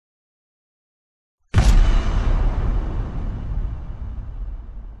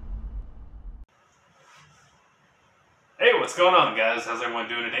what's going on, guys? How's everyone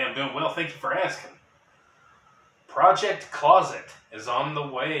doing today? I'm doing well, thank you for asking. Project Closet is on the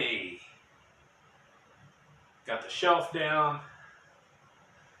way. Got the shelf down.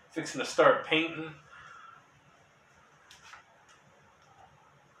 Fixing to start painting.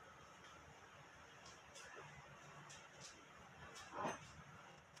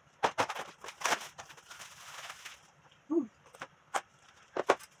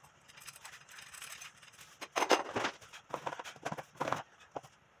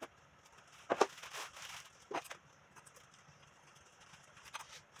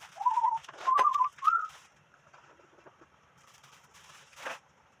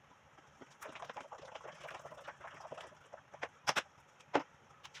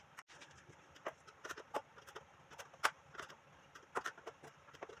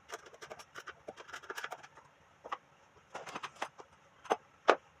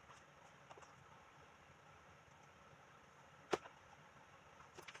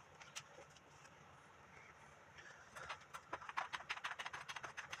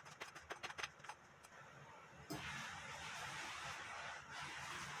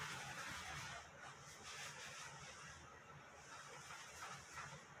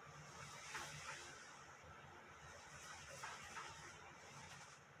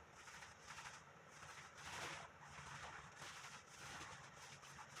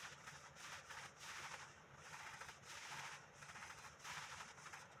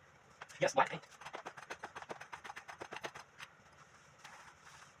 Yes, black paint.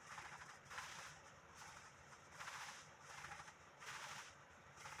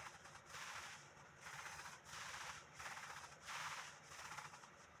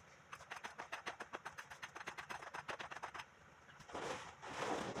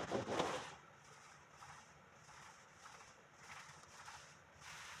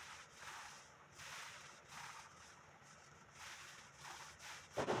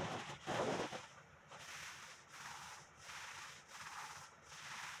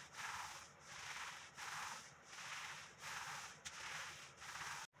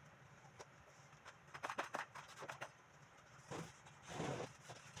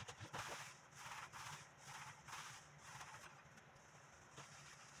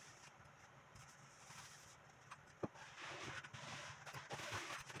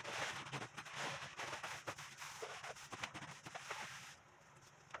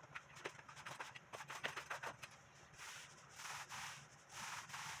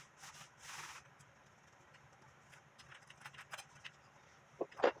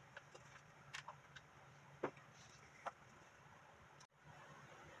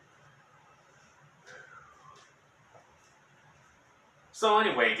 So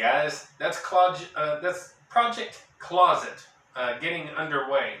anyway, guys, that's Project Closet getting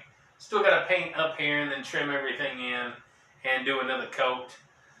underway. Still got to paint up here and then trim everything in and do another coat.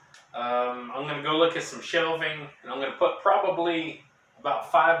 I'm going to go look at some shelving, and I'm going to put probably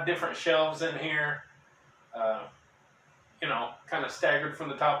about 5 different shelves in here. You know, kind of staggered from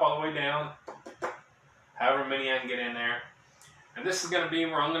the top all the way down. However many I can get in there. And this is going to be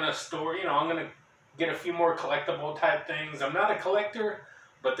where I'm going to store, I'm going to get a few more collectible type things. I'm not a collector,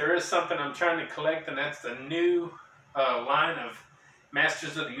 but there is something I'm trying to collect, and that's the new line of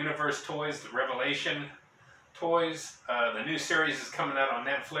Masters of the Universe toys, the Revelation toys. The new series is coming out on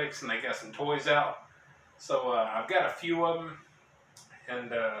Netflix, and they got some toys out. So I've got a few of them,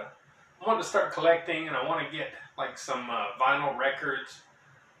 and I want to start collecting, and I want to get like some vinyl records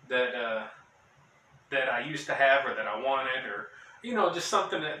that I used to have, or that I wanted, or just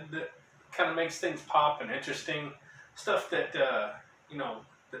something that kind of makes things pop and interesting. Stuff that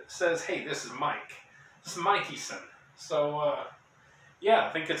that says, hey, this is Mike. This is Mikeyson. So yeah, I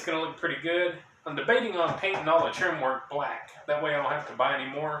think it's going to look pretty good. I'm debating on painting all the trim work black. That way I don't have to buy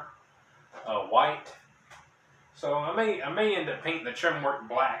any more white. So I may end up painting the trim work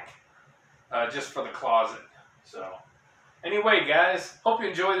black just for the closet. So anyway, guys, hope you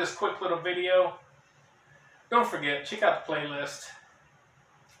enjoy this quick little video. Don't forget, check out the playlist.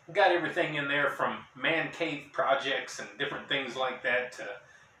 I've got everything in there from ManCave projects and different things like that to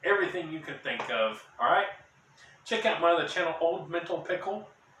everything you can think of. Alright? Check out my other channel, Old Mental Pickle.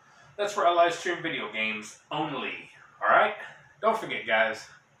 That's where I live stream video games only. Alright? Don't forget, guys.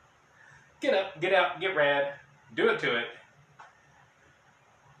 Get up, get out, get rad. Do it to it.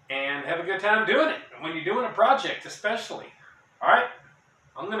 And have a good time doing it. When you're doing a project, especially. Alright?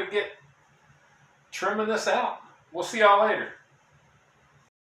 I'm going to get trimming this out. We'll see y'all later.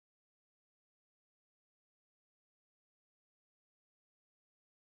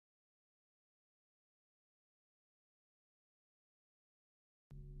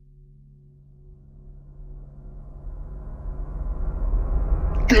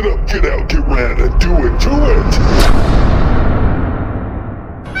 Get up, get out, get round, and do it, do it!